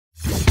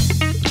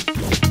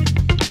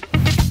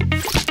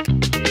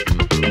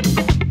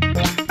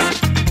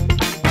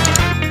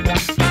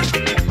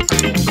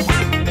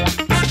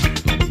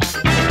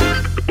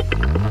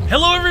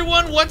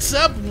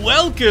What's up?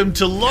 Welcome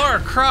to Lara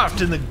Croft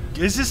and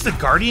is this the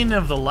Guardian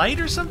of the Light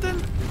or something?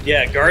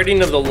 Yeah,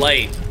 Guardian of the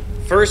Light.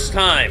 First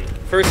time.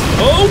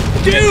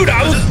 Oh, dude,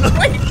 I was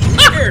right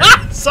here.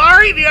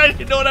 Sorry, dude, I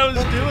didn't know what I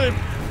was doing.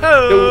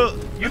 Oh.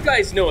 So, you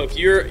guys know if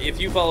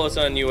you follow us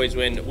on You Always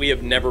Win, we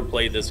have never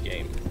played this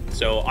game.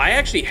 So I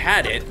actually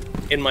had it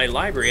in my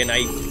library, and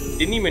I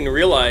didn't even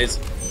realize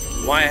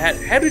why I had.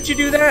 How did you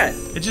do that?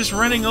 It's just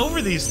running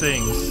over these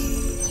things.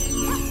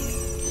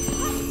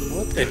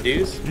 What the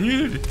deuce?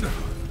 Dude.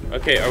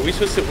 Okay, are we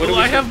supposed to... What are we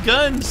I have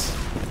guns.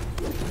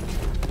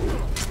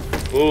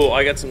 Oh,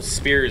 I got some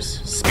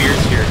spears. Spears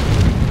here.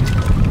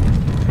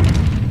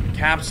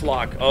 Caps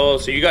lock. Oh,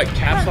 so you got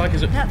caps lock?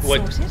 Is it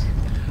what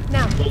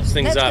now, pulls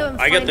things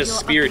up? I got the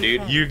spear,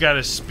 dude. You got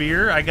a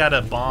spear? I got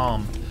a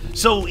bomb.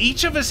 So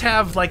each of us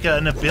have like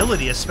an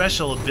ability, a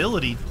special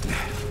ability.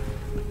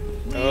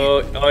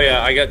 Oh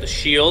yeah, I got the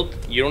shield.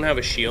 You don't have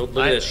a shield.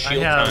 Look at this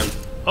shield time.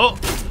 Oh,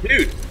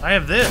 dude. I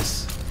have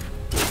this.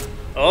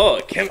 Oh,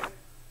 it can.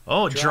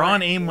 Oh,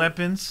 drawn aim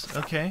weapons.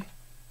 Okay.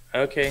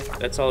 Okay,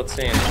 that's all it's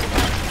saying.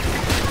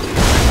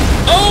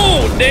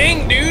 Oh,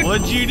 dang, dude!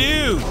 What'd you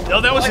do? Oh,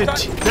 that was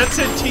that's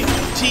a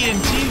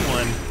TNT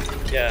one.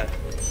 Yeah.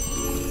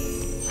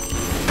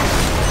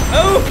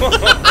 Oh!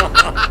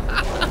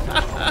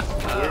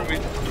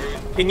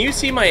 Can you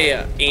see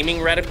my aiming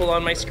reticle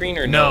on my screen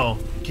or no?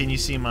 No. Can you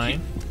see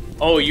mine?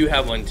 Oh, you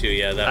have one too.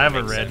 Yeah, that. I have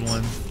a red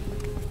one.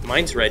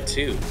 Mine's red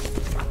too.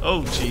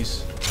 Oh,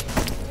 jeez.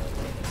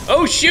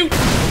 Oh shoot!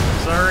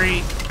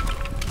 Sorry.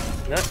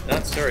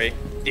 Not sorry.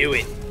 Do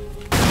it.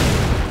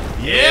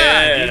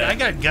 Yeah, dude, I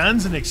got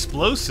guns and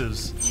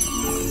explosives.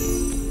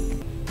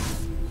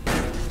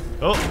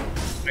 Oh.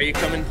 Are you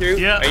coming through?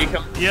 Yeah. Are you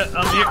coming? Yeah,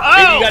 I'm here.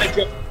 Oh! Maybe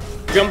you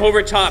gotta jump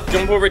over top.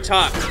 Jump over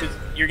top.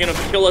 You're gonna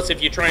kill us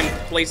if you try and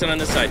place it on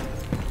this side.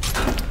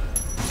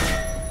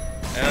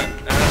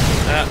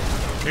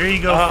 Here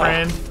you go,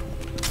 friend.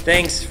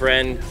 Thanks,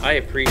 friend. I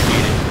appreciate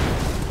it.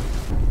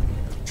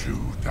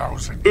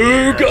 2,000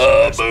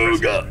 Booga,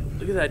 booga.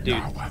 Look at that dude.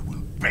 Now I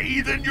will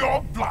bathe in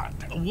your blood.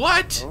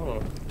 What?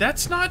 Oh.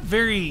 That's not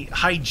very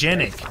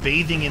hygienic,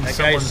 bathing in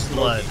someone's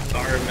blood.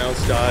 Our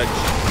mouse dodge.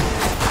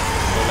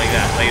 Oh, like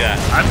that, like that.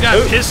 I've got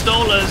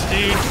pistolas,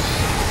 dude.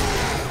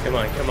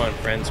 Come on,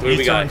 friends. What do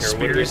we got here?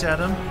 Spears at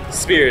him?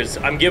 Spears.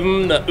 I'm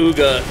giving the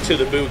ooga to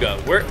the booga.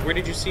 Where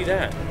did you see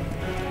that?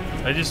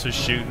 I just was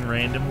shooting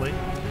randomly.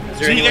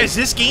 So you guys,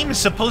 this game is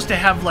supposed to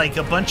have like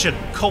a bunch of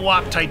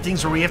co-op type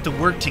things where we have to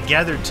work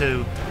together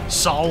to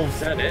solve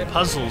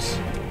puzzles.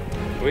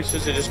 Are we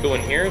supposed to just go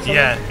in here or something?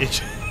 Yeah.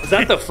 Is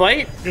that the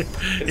fight?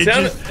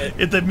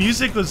 The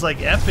music was like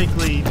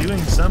epically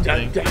doing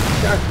something.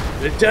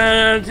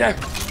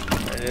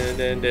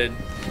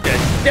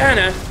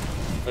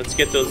 Let's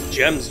get those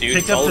gems, dude.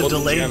 Pick up the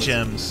delay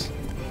gems.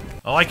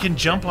 Oh, I can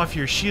jump off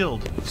your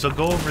shield. So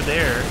go over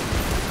there.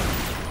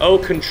 Oh,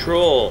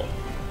 control.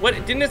 What?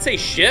 Didn't it say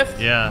shift?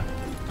 Yeah.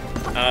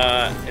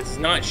 It's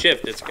not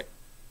shift. It's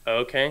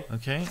okay.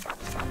 Okay.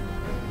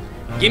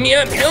 Give me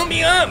up! Help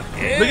me up!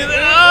 Look at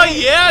that! Oh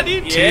yeah,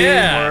 dude.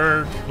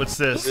 Yeah. Teamwork. What's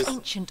this? This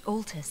ancient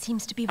altar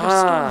seems to be restored.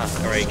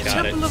 All right,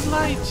 got Temple of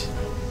Light.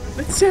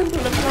 The Temple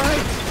of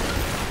Light.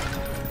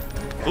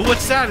 Oh,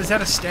 what's that? Is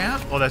that a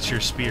staff? Oh, that's your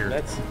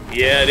spear.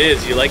 Yeah, it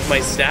is. You like my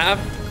staff?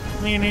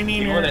 You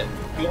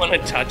want to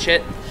touch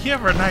it? You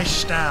have a nice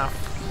staff.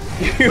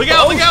 Look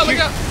out! Look out! Look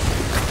out!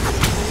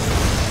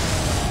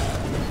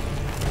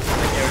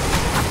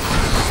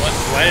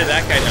 Why did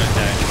that guy not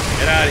die?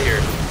 Get out of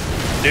here.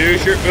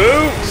 Doucher.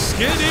 Ooh!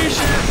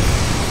 Skidoocher!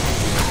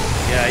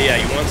 Yeah,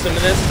 you want some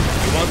of this?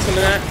 You want some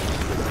of that?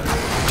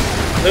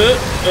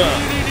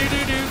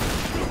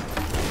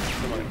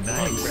 Come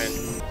on, friend.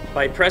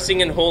 By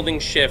pressing and holding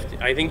shift,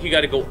 I think you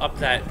gotta go up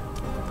that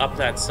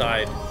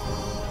side.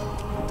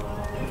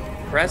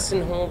 Press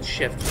and hold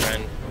shift,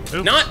 friend.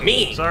 Oops. Not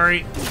me!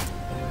 Sorry.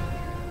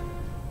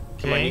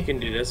 Come on, you can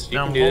do this. You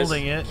now can I'm do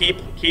holding this.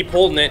 it. Keep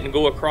holding it and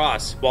go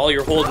across while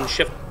you're holding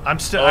shift.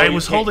 I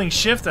was holding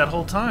shift that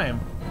whole time.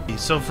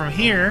 So from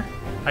here,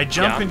 I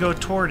jump and go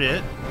toward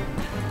it.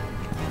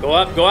 Go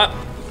up, go up.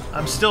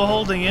 I'm still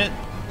holding it.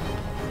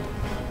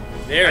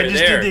 There, I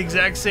just did the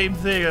exact same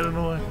thing. I don't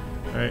know why.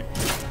 All right.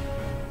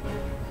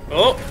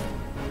 Oh.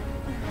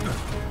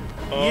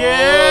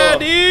 Yeah,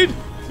 dude.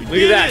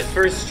 Look at that.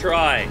 First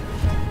try.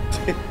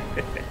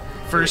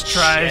 First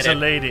try is a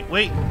lady.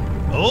 Wait.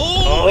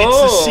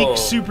 Oh,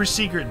 it's a super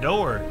secret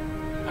door.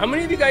 How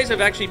many of you guys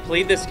have actually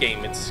played this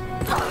game?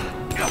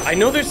 I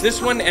know there's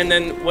this one, and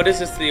then what is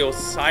this? The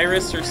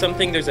Osiris or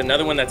something? There's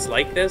another one that's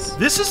like this.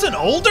 This is an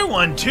older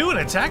one too, and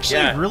it's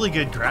actually really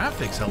good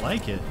graphics. I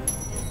like it.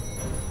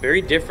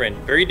 Very different.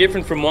 Very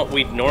different from what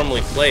we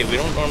normally play. We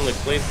don't normally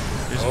play.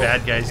 There's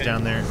bad guys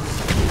down there.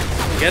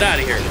 Get out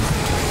of here.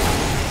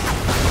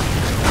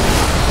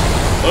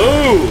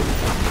 Oh!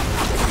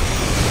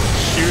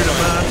 Shoot 'em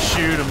up,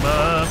 shoot 'em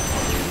up.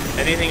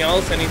 Anything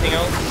else? Anything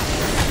else?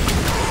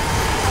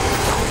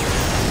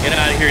 Get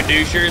out of here,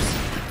 douchers.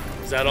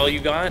 Is that all you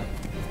got?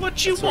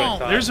 What you want?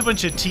 There's a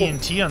bunch of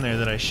TNT on there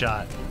that I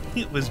shot.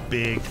 It was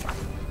big.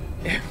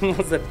 It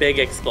was a big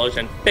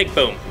explosion. Big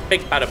boom.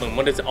 Big bada boom.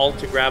 What is alt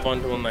to grab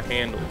onto on the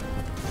handle?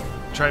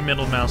 Try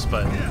middle mouse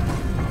button.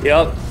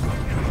 Yep.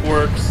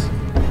 Works.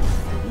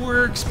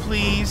 Works,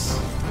 please.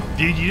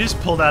 Dude, you just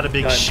pulled out a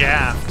big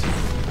shaft.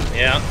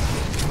 Yeah.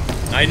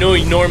 I know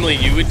normally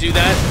you would do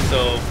that,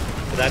 so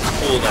that's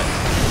cool.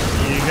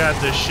 You got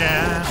the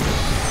shaft.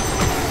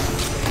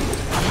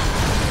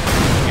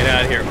 Get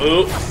out of here.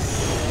 Ooh.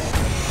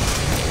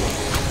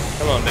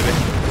 Come on, baby.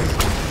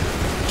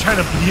 Trying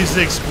to use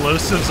the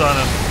explosives on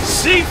him.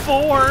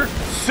 C4!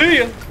 See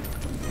ya!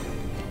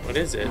 What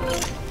is it?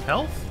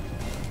 Health?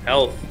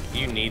 Health.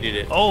 You needed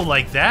it. Oh,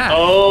 like that.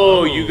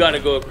 Oh, you gotta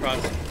go across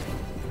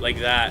like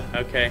that.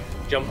 Okay.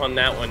 Jump on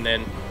that one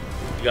then.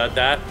 You got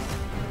that?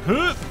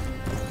 Huh.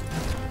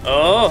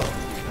 Oh.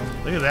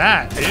 Look at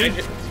that,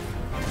 dude.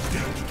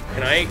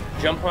 Can I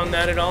jump on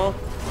that at all?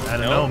 I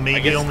don't know.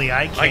 Maybe only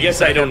I can. I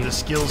guess I don't have the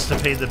skills to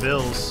pay the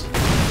bills.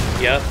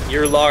 Yep,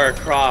 you're Lara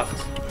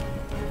Croft.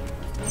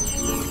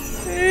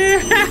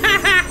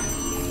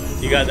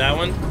 You got that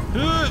one?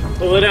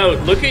 Pull it out.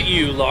 Look at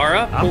you,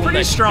 Lara. I'm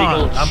pretty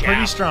strong. I'm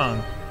pretty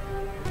strong.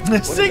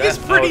 This thing is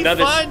pretty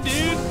fun,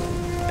 dude.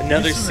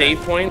 Another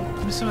save point.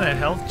 Give me some of that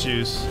health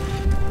juice.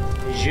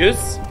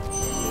 Juice?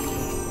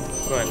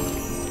 Come on.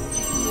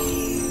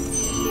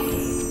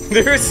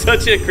 There's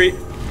such a creep.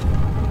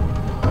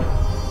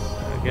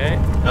 Okay.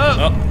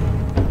 Oh.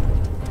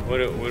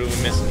 What are we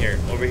missing here?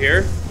 Over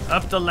here?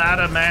 Up the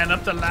ladder, man.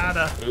 Up the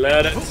ladder.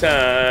 Ladder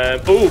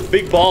time. Ooh,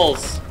 big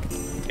balls.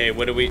 Okay,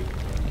 what do we...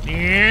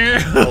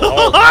 Yeah.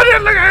 I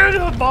didn't look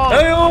at the ball.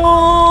 Hey,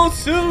 oh,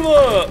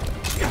 Silva.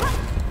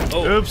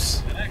 Oh.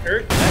 Oops. Did that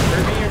hurt? Did that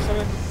hurt me or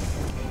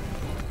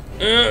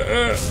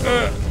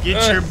something?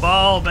 Get your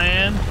ball,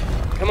 man.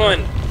 Come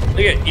on.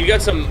 Look at you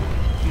got some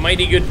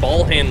mighty good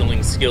ball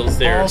handling skills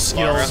there. Ball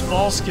skills. Lara.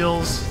 Ball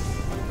skills.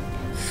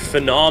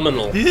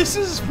 Phenomenal. This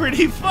is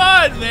pretty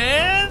fun,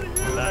 man.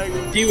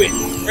 Do it.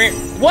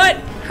 What?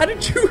 How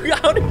did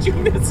you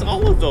miss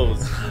all of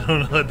those? I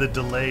don't know. The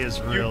delay is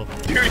real.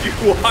 Dude, you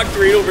walked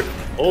right over.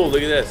 Oh,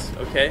 look at this.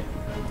 Okay.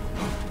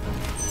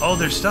 Oh,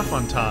 there's stuff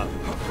on top.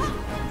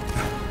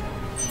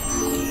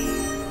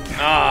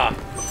 Ah.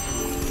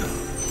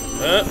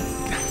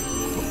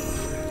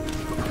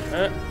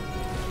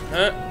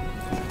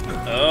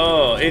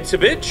 Oh, it's a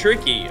bit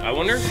tricky. I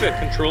wonder if a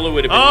controller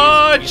would have been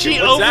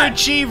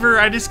overachiever.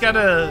 I just got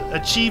a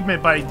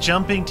achievement by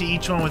jumping to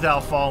each one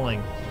without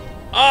falling.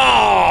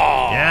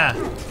 Oh! Yeah,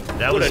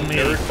 that was me.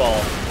 What a nerd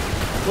ball.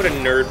 What a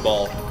nerd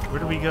ball. Where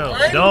do we go?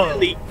 No.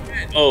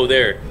 Oh,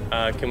 there.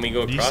 Can we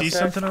go across? Do you see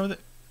something over there?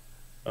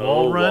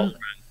 Wall run?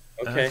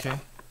 Okay.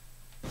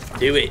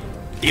 Do it.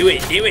 Do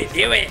it. Do it.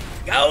 Do it.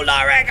 Go,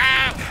 Lara,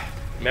 go!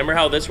 Remember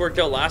how this worked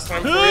out last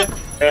time for you?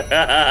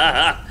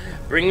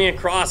 Bring me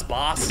across,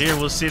 boss. Here,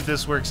 we'll see if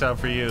this works out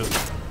for you.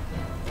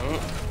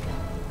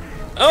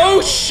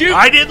 Oh, shoot!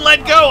 I didn't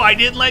let go. I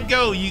didn't let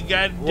go. You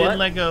didn't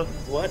let go.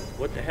 What?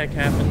 What the heck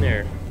happened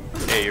there?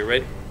 Okay, you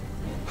ready?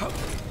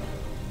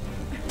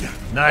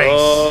 Nice.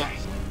 Oh.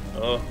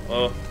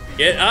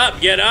 Get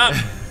up, get up.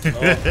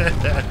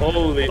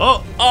 Holy.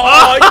 Oh,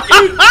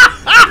 dude.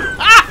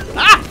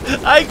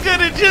 I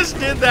could have just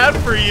did that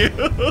for you.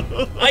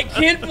 I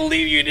can't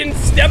believe you didn't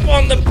step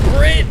on the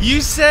bridge.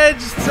 You said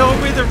just throw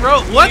me the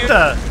rope. What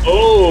the?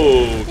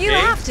 Oh. Okay. You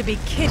have to be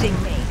kidding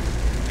me.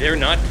 They're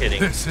not kidding.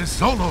 This is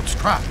Zolot's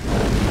trap.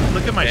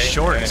 Look at my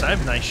shorts. I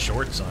have nice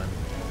shorts on.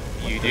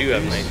 You do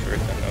have nice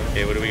shorts on.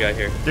 Okay, what do we got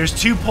here? There's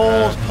two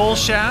pole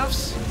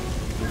shafts.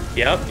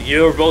 Yep,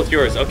 you're both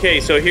yours. Okay,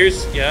 so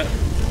here's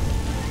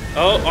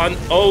Oh,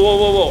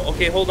 whoa.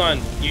 Okay, hold on.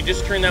 You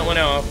just turn that one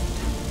off.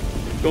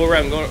 Go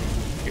around.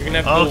 You're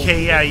gonna have to.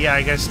 Okay, yeah.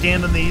 I gotta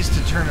stand on these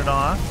to turn it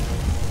off.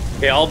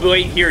 Okay, I'll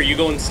wait here. You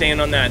go and stand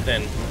on that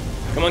then.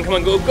 Come on, go.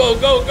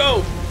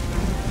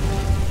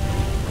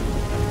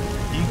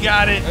 You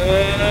got it.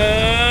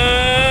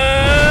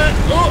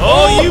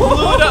 You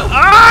blew it up.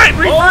 Ah, it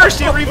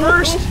reversed. It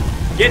reversed.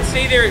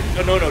 Stay there.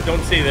 Oh, no,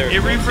 don't stay there.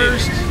 It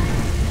reversed.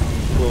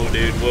 Whoa,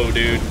 dude.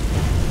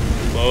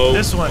 Whoa.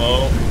 This one.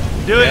 Whoa.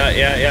 Do it.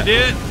 Yeah. Do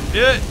it.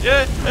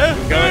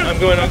 I'm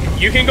going.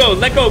 You can go.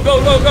 Let go. Go.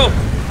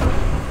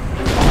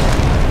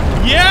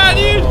 Yeah,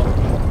 dude.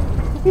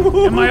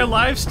 Am I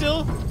alive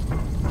still?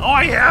 Oh,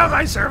 I am.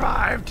 I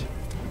survived.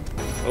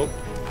 Oh,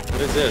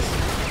 what is this?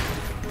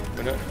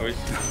 Are we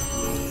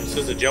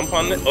supposed to jump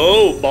on this?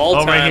 Oh,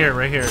 ball time. Oh,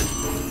 right here.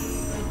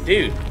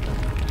 Dude.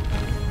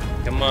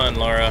 Come on,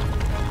 Lara.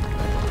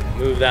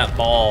 Move that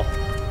ball.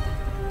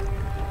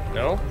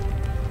 No?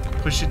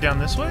 Push it down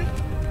this way?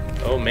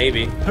 Oh,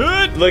 maybe.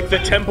 Hood! Like the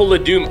Temple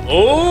of Doom.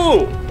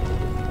 Oh!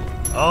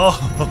 Oh,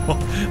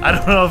 I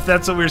don't know if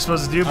that's what we were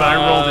supposed to do, but I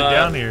rolled it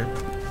down here.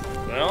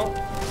 Well,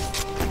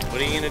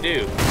 what are you gonna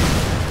do?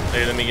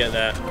 Hey, let me get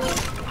that.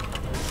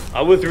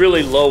 I was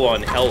really low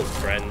on health,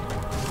 friend.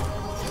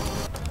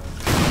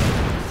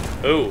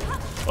 Oh.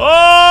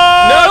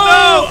 Oh! No!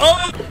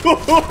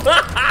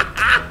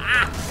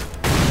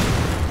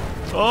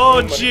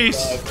 Oh, jeez.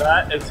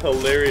 That is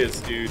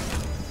hilarious, dude.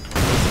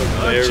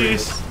 Oh,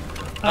 jeez.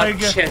 I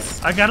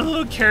got a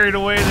little carried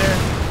away there.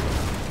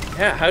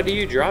 Yeah, how do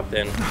you drop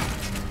then?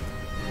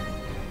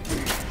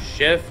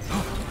 Shift.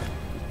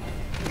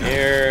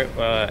 There,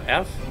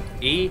 F,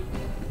 E,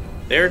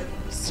 there,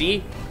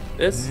 C,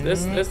 this.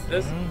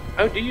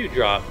 How do you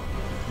drop?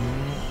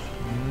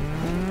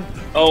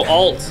 Oh,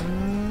 Alt.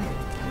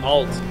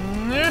 Alt.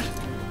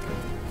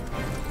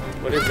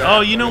 What is that?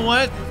 Oh, you know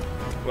what?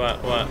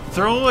 What?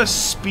 Throw a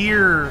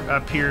spear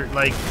up here,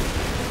 like,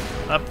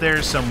 up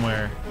there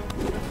somewhere.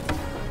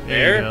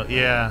 There you go.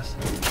 Yeah.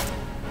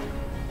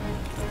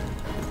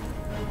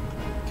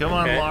 Come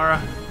on,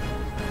 Lara.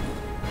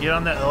 Get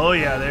on that. Oh,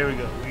 yeah, there we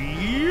go.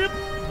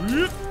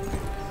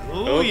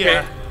 Oh, okay.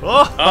 yeah.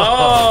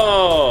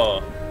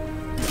 Oh.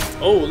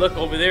 Oh, look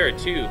over there,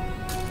 too.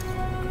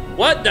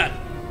 What the?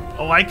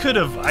 Oh, I could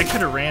have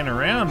ran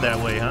around that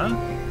way, huh?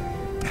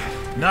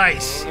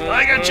 Nice.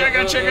 I got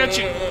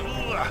you.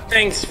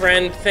 Thanks,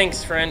 friend.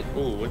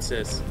 Ooh, what's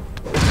this?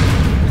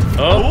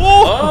 Oh.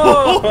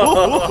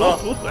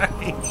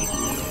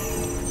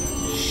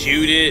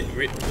 Shoot it.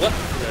 What?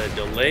 The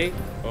delay?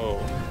 Oh,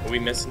 are we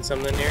missing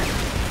something here?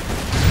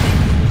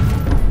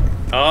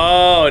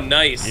 Oh,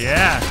 nice.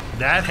 Yeah,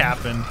 that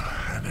happened.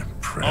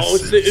 Oh,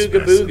 it's the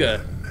Ooga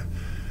Booga.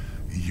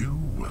 You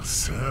will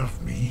serve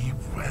me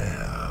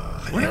well.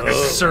 We're not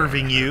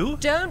serving you.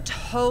 Don't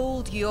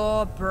hold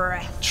your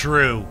breath.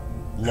 True.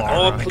 Lara.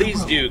 Oh,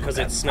 please do, because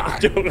it's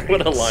not.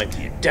 What a line.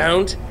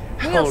 Don't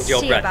hold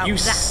your breath. You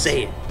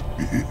say it.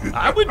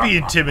 I would be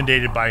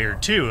intimidated by her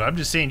too. I'm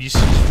just saying, she's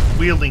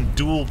wielding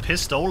dual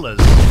pistolas.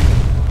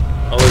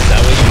 Oh, is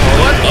that what you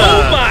call it?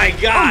 Oh my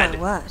God! Oh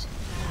my word.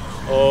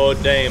 Oh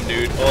damn,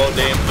 dude. Oh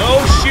damn.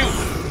 Oh shoot!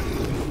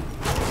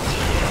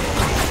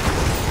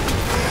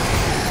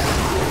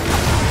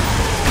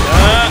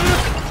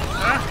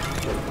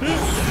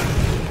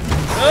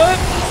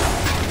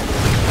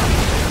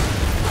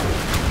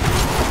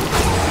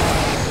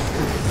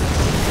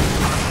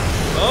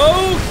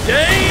 Oh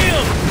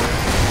damn!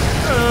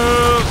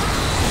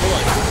 Come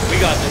on,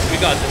 we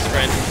got this,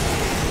 friend.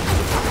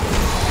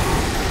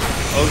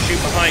 Oh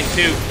shoot, behind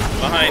too,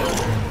 behind.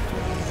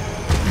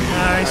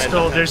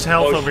 There's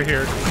health over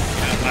here.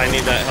 Yeah, I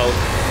need that health.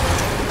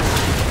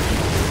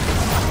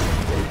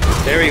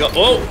 There we go.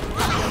 Oh!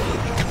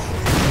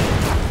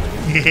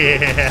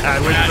 Yeah, I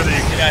went for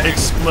the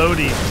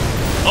exploding.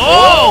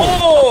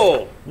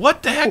 Oh!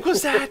 What the heck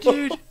was that,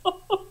 dude?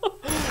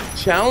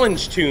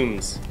 Challenge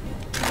tombs.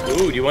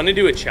 Ooh, do you want to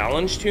do a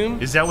challenge tomb?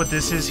 Is that what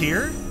this is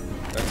here?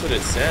 That's what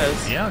it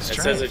says. Yeah, let's it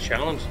try says it. a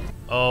challenge.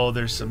 Oh,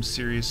 there's some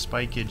serious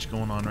spikeage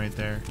going on right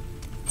there.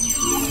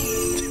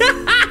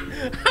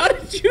 How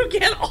did you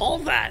get all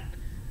that?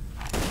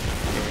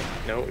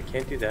 No, we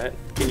can't do that.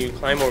 Can you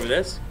climb over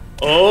this?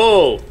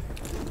 Oh!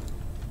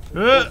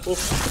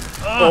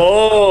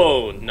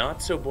 Oh,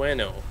 not so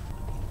bueno.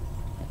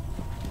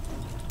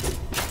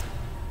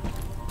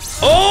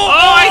 Oh,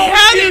 I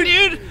had it,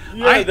 dude!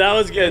 Yeah, that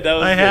was good. That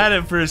was I good. had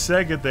it for a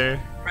second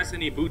there. Press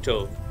any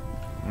buto.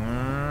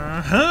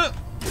 Uh-huh.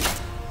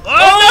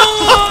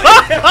 Oh!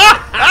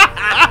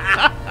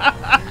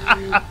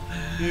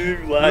 You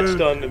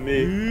latched onto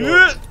me.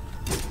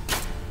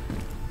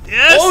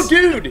 Yes! Oh,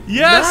 dude!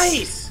 Yes!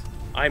 Nice!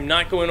 I'm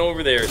not going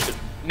over there. So...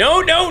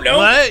 No!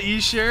 What?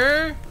 You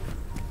sure?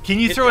 Can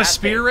you throw a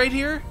spear thing. right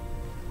here?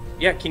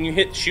 Yeah, can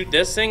you shoot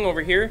this thing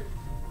over here?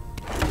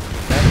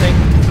 That thing?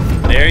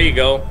 There you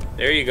go.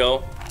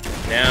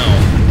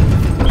 Now.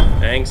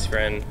 Thanks,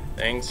 friend.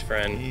 Hey,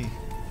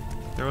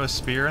 throw a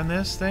spear on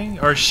this thing?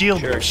 Or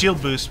shield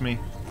boost me.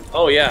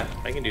 Oh, yeah,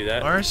 I can do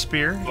that. Or a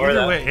spear. Or Either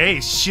that. way. Hey,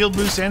 shield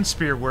boost and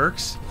spear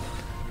works.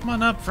 Come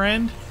on up,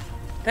 friend.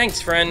 Thanks,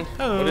 friend.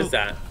 Oh. What is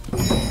that?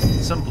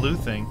 Some blue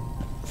thing.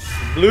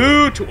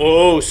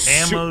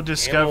 Ammo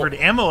discovered.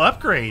 Ammo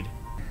upgrade.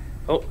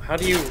 Oh, how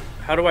do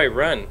I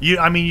run? You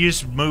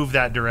just move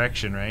that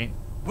direction, right?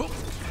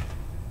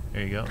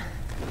 There you go.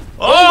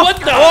 Oh, what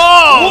the?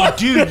 Oh,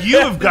 dude, you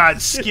have got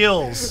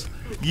skills.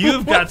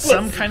 You've got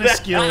some kind of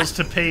skills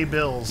to pay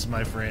bills,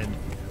 my friend.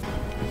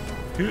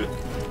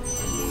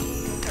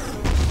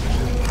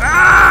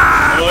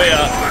 Ah! Oh,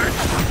 yeah.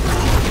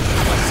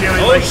 See how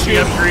he likes the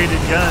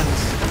upgraded guns.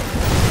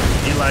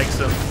 He likes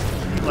them.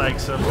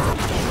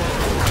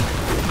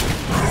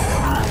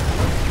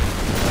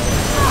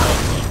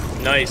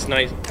 Nice.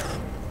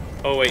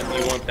 Oh, wait,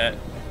 you want that.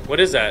 What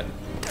is that?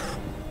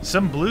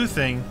 Some blue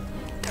thing.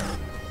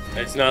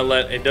 It's not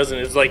it doesn't,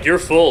 it's like you're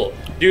full.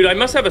 Dude, I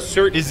must have a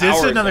certain Is this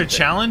power or another something.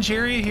 challenge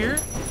area here?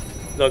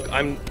 Look,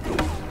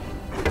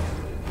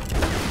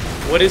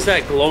 what is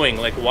that glowing?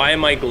 Like, why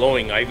am I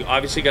glowing? I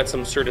obviously got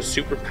some sort of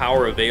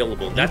superpower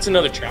available. That's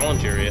another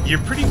challenge area. You're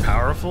pretty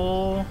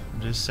powerful.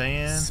 I'm just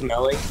saying.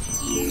 Smelling.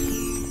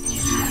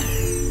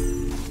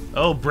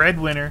 Oh,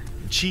 breadwinner.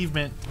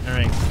 Achievement. All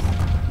right.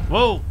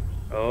 Whoa.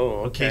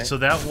 Oh, okay. Okay, so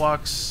that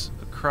walks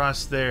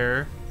across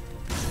there.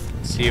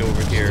 Let's see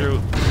over here.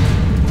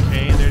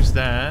 Okay, there's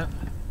that.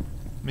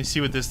 Let me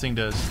see what this thing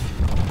does.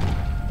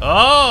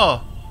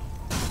 Oh!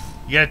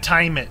 You gotta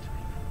time it.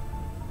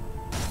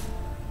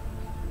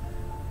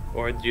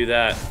 Or do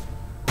that.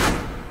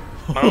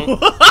 Bong.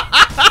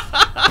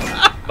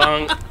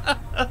 Bong.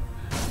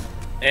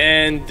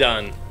 And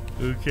done.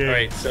 Okay. All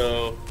right,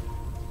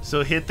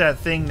 so hit that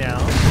thing now.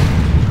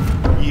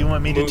 You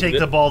want me to take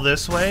the ball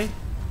this way?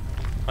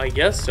 I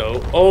guess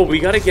so. Oh, we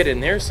gotta get in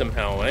there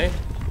somehow, eh?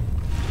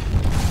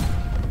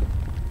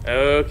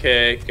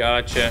 Okay,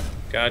 gotcha.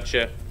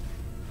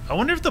 I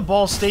wonder if the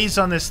ball stays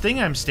on this thing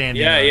I'm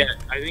standing on. Yeah,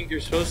 I think you're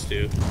supposed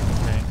to.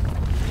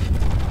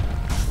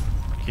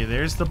 Okay,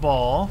 there's the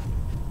ball.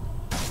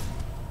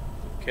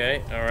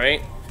 Okay,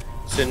 alright.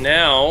 So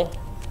now,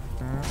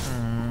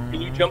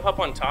 can you jump up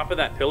on top of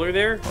that pillar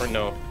there, or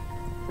no?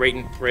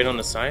 Right on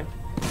the side?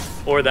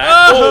 Or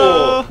that?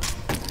 Oh!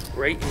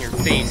 Right in your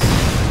face.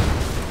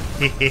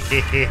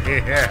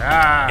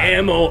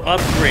 Ammo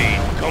upgrade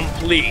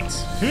complete.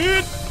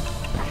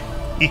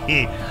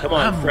 Come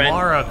on, I'm friend.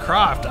 Lara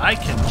Croft. I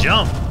can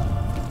jump.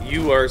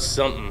 You are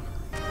something.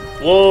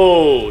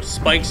 Whoa,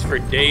 spikes for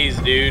days,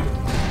 dude.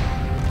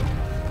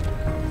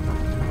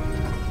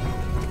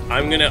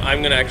 I'm gonna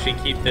actually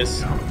keep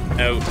this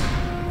out.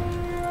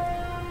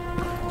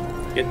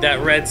 Get that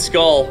red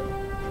skull.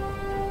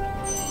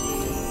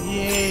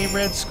 Yay,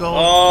 red skull.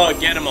 Oh,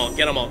 get them all,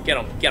 get them.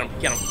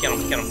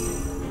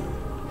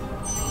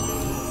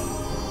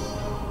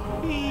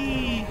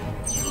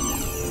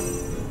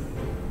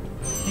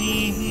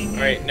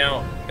 Alright,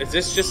 now, is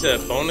this just a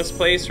bonus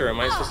place, or am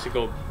I supposed to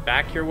go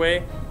back your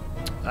way?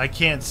 I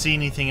can't see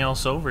anything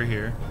else over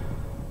here.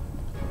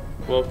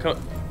 Well,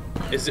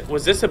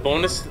 was this a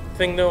bonus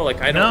thing, though?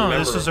 Like, I don't remember. No,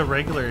 this is a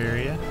regular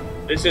area.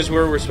 This is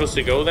where we're supposed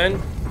to go,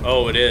 then?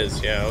 Oh, it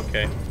is. Yeah,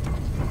 okay.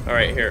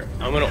 Alright, here.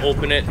 I'm gonna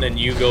open it, and then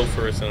you go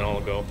first, and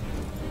I'll go.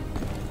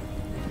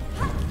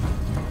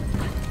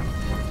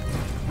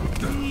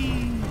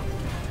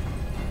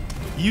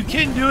 You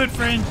can do it,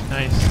 friend.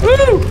 Nice.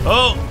 Woo!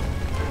 Oh!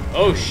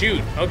 Oh,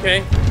 shoot.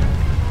 Okay.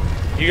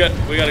 We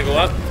gotta go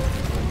up.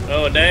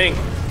 Oh, dang.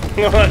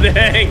 Oh,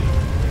 dang.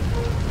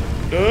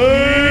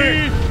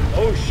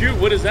 Oh, shoot.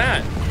 What is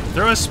that?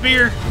 Throw a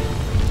spear.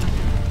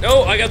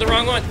 No, I got the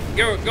wrong one.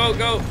 Go.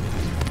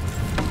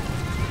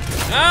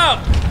 Oh!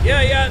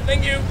 Yeah,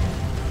 thank you.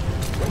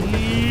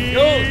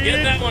 Go,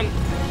 get that one.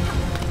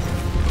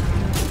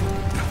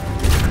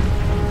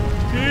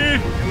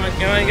 Come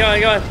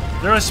on.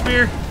 Throw a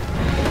spear.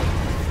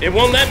 It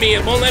won't let me.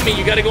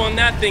 You gotta go on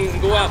that thing and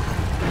go up.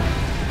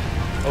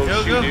 Oh,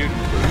 shoot, dude.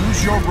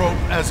 Use your rope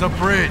as a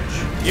bridge.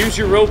 Use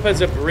your rope as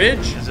a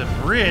bridge? As a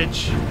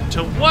bridge?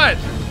 To what?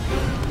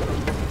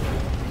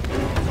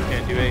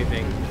 Can't do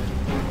anything.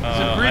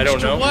 I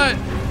don't know. To what?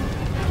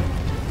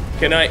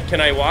 Can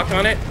I walk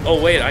on it? Oh,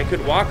 wait, I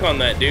could walk on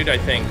that, dude, I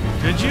think.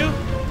 Could you?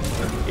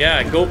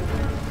 Yeah, go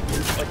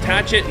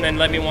attach it and then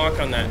let me walk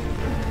on that.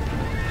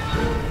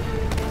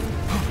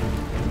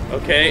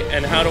 Okay,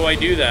 and how do I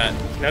do that?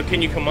 Now,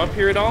 can you come up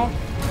here at all?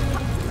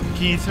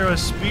 Can you throw a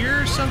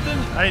spear or something?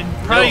 I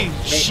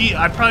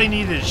probably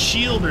need a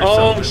shield or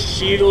something. Oh,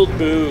 shield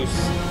boost.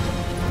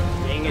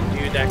 Dang it,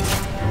 dude,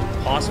 that's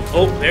awesome.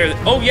 Oh, there.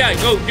 Oh, yeah,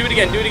 go, do it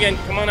again.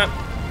 Come on up.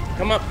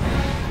 Come up.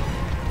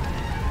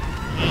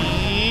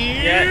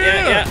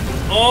 Yeah.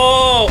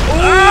 Oh!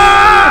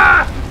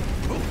 Ah!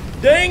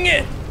 Dang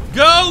it!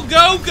 Go,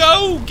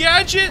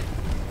 Gadget!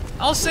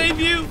 I'll save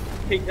you.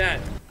 Take that.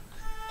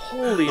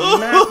 Holy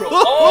mackerel.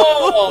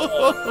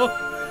 Oh!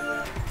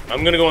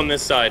 I'm gonna go on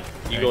this side.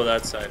 You go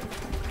that side.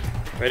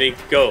 Ready?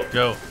 Go.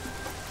 Go.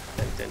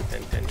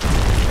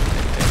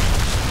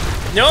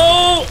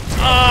 No!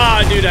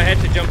 Ah, dude, I had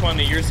to jump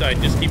onto your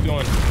side. Just keep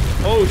going.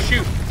 Oh,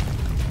 shoot.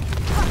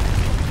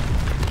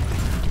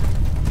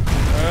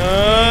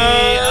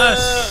 Yes.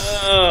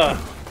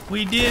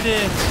 We did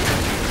it.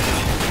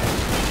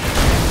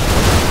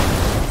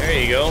 There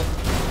you go.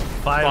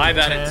 5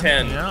 out of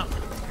 10. Yeah.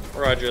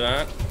 Roger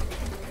that.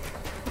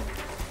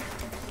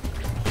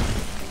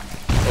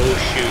 Oh,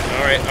 shoot.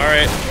 All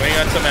right. We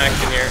got some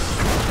action here.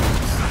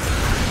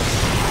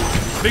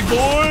 Big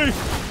boy.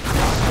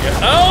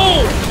 Yeah.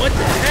 Oh! What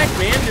the heck,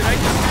 man? Did I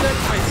just do that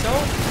to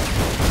myself?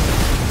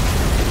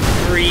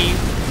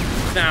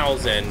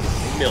 3,000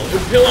 million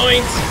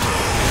points.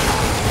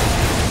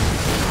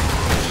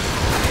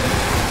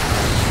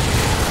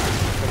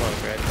 Come on,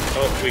 Fred.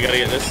 Oh, we gotta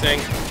get this thing.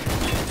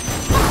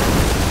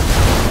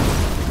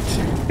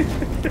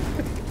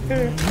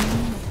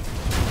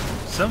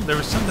 There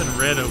was something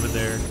red over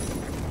there.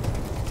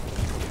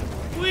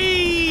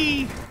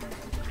 Whee!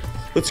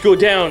 Let's go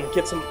down.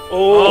 Get some.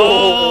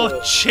 Oh,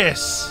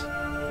 chiss.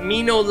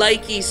 Me no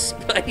likey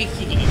spiky.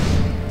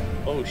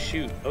 Oh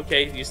shoot.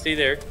 Okay, you stay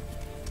there.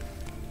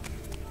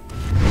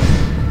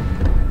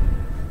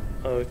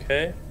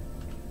 Okay.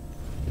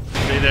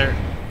 Stay there.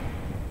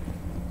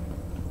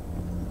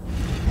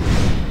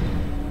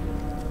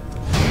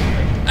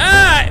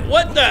 Ah!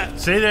 What the?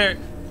 Stay there.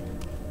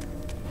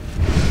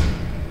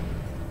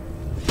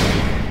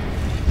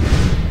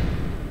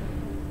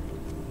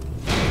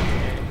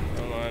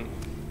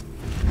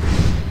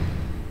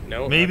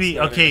 No, maybe,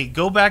 okay,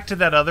 go back to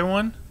that other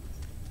one.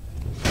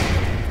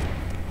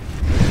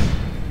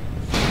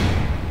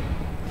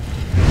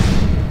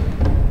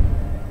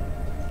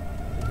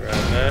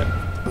 Grab that.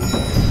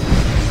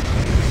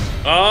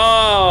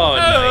 Oh,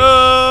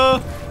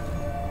 nice.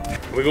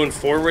 we going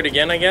forward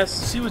again, I guess?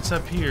 Let's see what's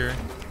up here.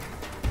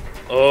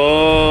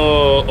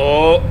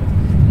 Oh,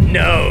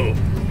 no.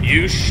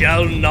 You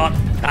shall not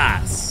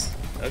pass.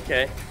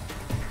 Okay.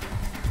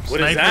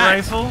 What is Sniper that?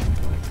 rifle?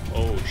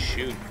 Oh,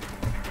 shoot.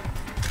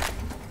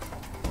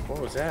 What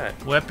was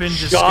that? Weapon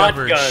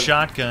discovered.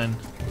 Shotgun.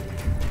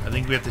 I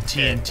think we have to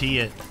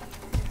TNT it.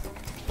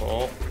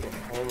 Oh,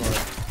 hold on.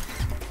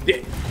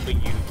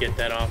 You get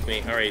that off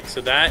me. Alright, so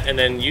that, and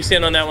then you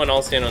stand on that one,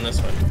 I'll stand on this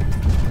one.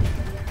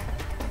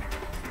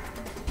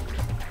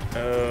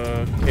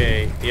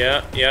 Okay,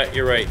 yeah,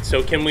 you're right.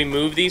 So can we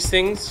move these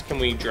things? Can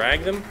we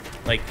drag them?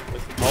 Like,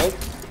 with Alt?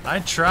 I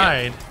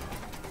tried. Yeah.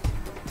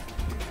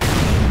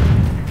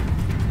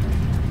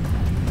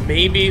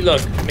 Maybe,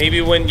 look,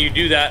 maybe when you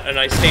do that and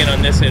I stand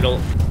on this, it'll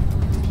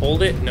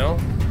hold it? No?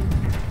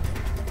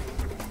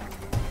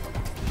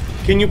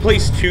 Can you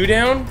place 2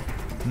 down?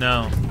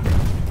 No.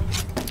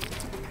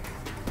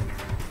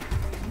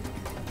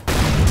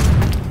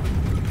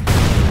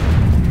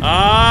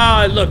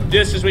 Ah, look,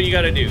 this is what you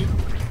gotta do.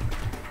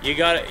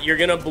 You're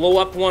gonna blow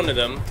up one of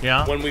them.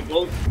 Yeah. When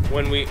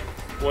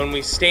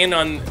we stand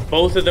on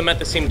both of them at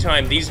the same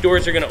time, these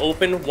doors are gonna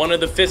open. One of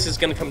the fists is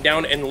gonna come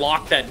down and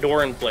lock that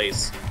door in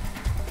place.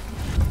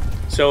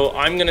 So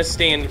I'm gonna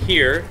stand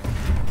here,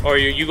 or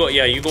you go.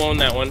 Yeah, you go on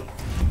that one.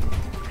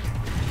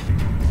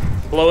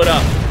 Blow it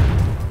up.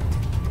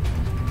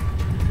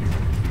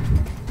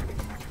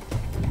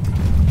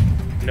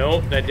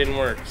 Nope, that didn't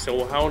work.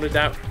 So how did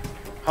that?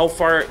 How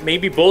far?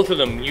 Maybe both of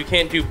them. You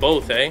can't do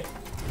both, eh?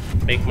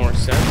 Make more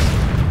sense.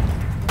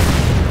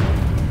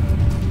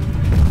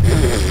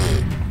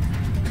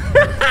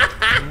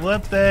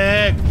 What the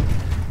heck?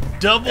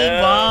 Double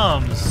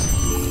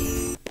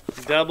bombs.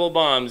 Double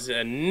bombs.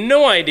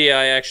 No idea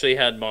I actually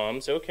had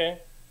bombs. Okay.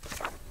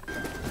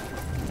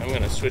 I'm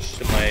gonna switch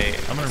to my.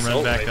 I'm gonna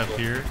run back up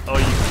here. Oh,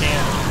 you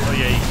can. Oh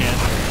yeah, you can.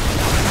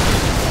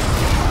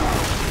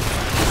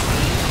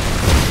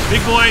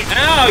 Big boy.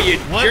 Ow, you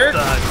jerk! What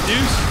the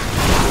deuce?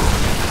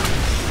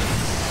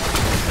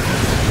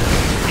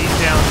 He's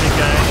down, big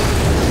guy.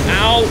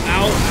 Ow,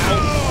 ow, ow.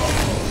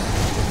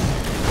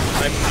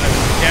 I'm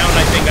down,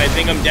 I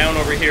think I'm down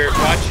over here.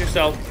 Watch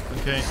yourself.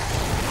 Okay.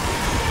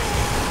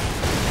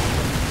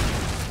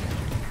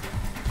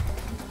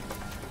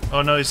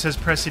 Oh no, it says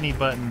press any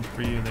button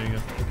for you. There you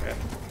go. Okay.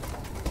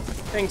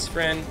 Thanks,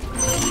 friend.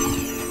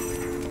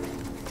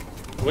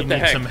 What you the need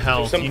heck? some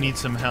health. You need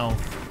some health.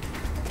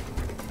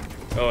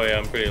 Oh yeah,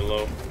 I'm pretty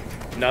low.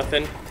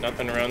 Nothing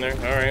around there.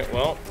 All right,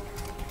 well,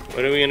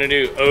 what are we gonna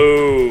do?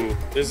 Oh,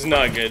 this is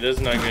not good. This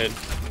is not good.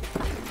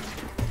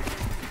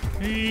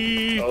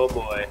 Oh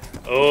boy.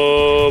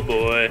 Oh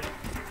boy.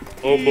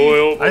 Oh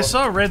boy. Oh boy. I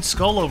saw a red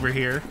skull over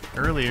here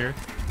earlier.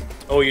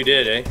 Oh, you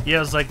did, eh? Yeah, it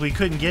was like we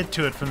couldn't get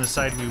to it from the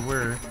side we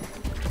were.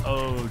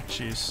 Oh,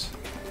 jeez.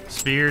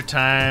 Spear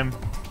time.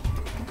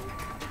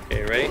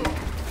 Okay, ready?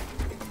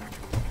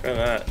 Try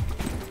that.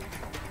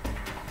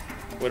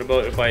 What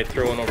about if I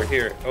throw one over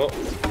here? Oh.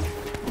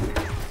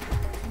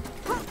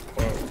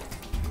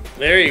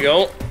 There you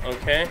go.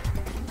 Okay.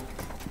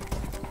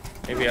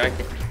 Maybe I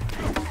can.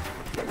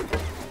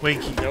 Wait.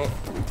 No.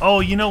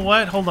 Oh, you know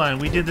what? Hold on.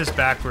 We did this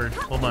backward.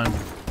 Hold on.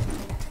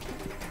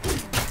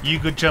 You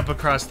could jump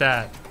across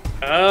that.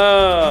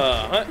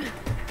 Oh.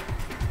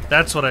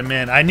 That's what I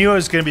meant. I knew it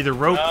was going to be the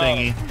rope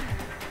thingy.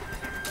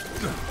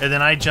 And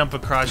then I jump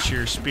across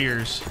your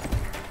spears.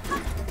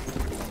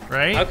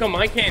 Right? How come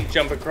I can't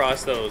jump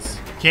across those?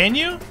 Can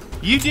you?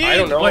 You did? I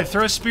don't know. Wait,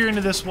 throw a spear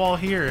into this wall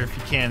here if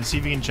you can. See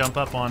if you can jump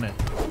up on it.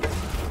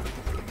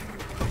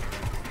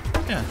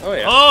 Yeah. Oh,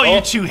 yeah. Oh,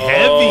 you're too heavy.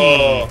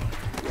 Oh.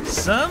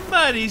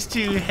 Somebody's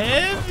too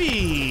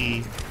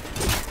heavy.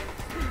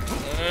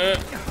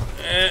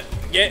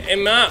 Get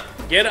him up.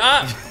 Get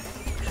up.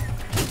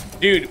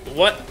 Dude,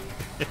 what?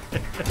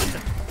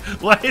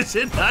 Why is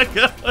it not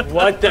going?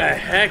 What the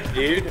heck,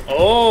 dude?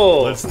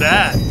 Oh. What's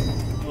that?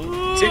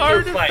 Ooh, Tickle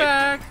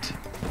artifact. Fight.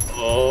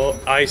 Oh,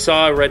 I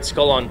saw a red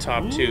skull on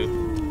top, too.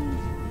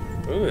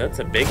 Ooh, that's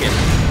a big one.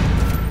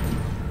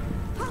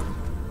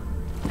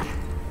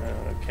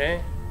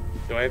 Okay.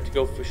 Do I have to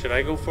go? Should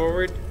I go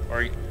forward?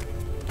 Or... Yeah,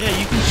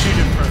 you can shoot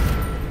it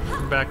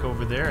from back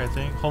over there, I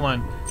think. Hold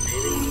on.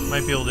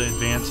 Might be able to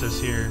advance us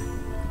here.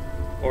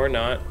 Or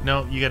not.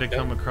 No, you gotta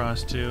come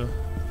across, too.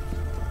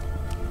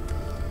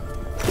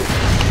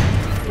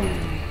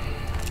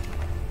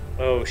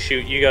 Oh,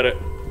 shoot. You gotta...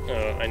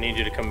 I need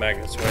you to come back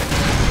this way.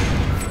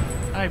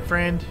 Hi,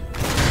 friend.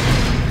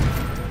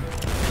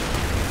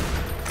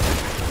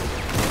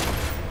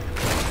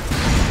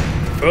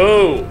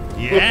 Oh!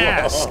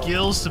 Yeah,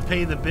 skills to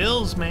pay the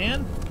bills,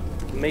 man.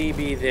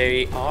 Maybe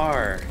they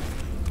are.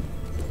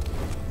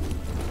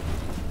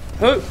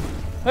 Hey!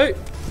 Hey!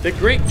 The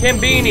Great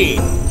Gambini!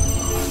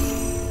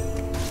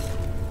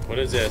 What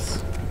is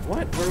this?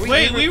 What? Were we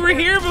Wait, we were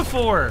here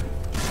before!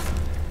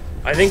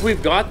 I think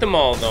we've got them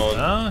all, though.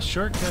 Oh,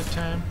 shortcut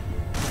time.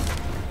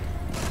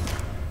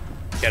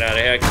 Get out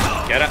of here.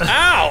 Get out.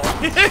 Ow!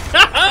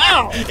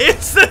 Ow!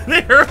 It's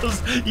the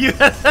arrows! You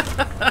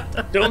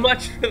So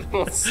much for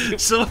the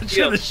so much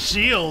for the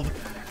shield.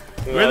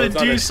 Where the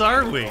deuce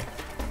are we?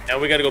 Now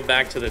we gotta go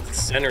back to the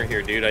center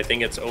here, dude. I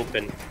think it's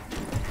open.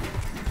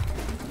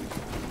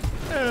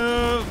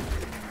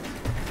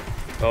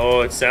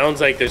 Oh, it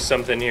sounds like there's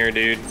something here,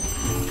 dude.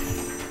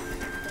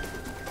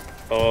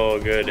 Oh,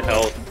 good.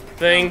 Health.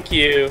 Thank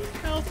you.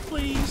 Health,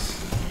 please.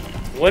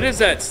 What is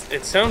that?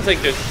 It sounds like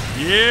there's...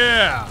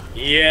 Yeah.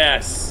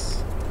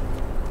 Yes.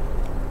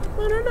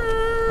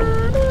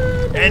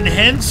 And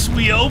hence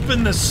we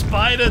open the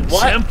Spider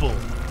Temple.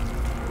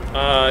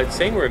 It's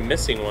saying we're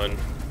missing one.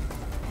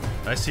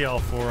 I see all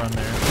 4 on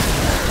there.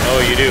 Oh,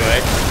 you do,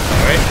 eh?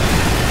 Alright.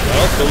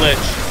 Well, the lich.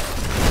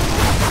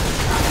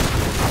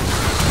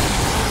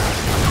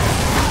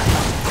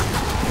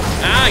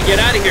 Ah, get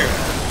out of here.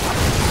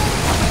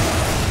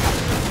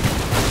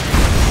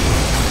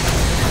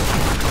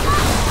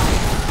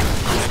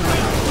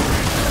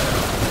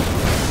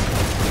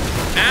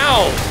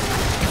 Ow!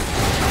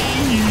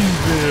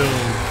 Evil.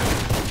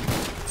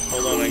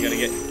 Hold on, I gotta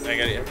get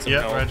some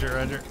help.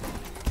 Roger.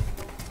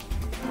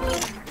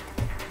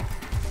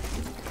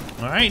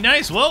 Alright,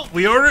 nice. Well,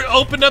 we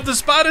opened up the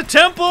Spada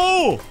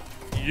Temple!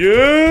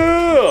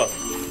 Yeah!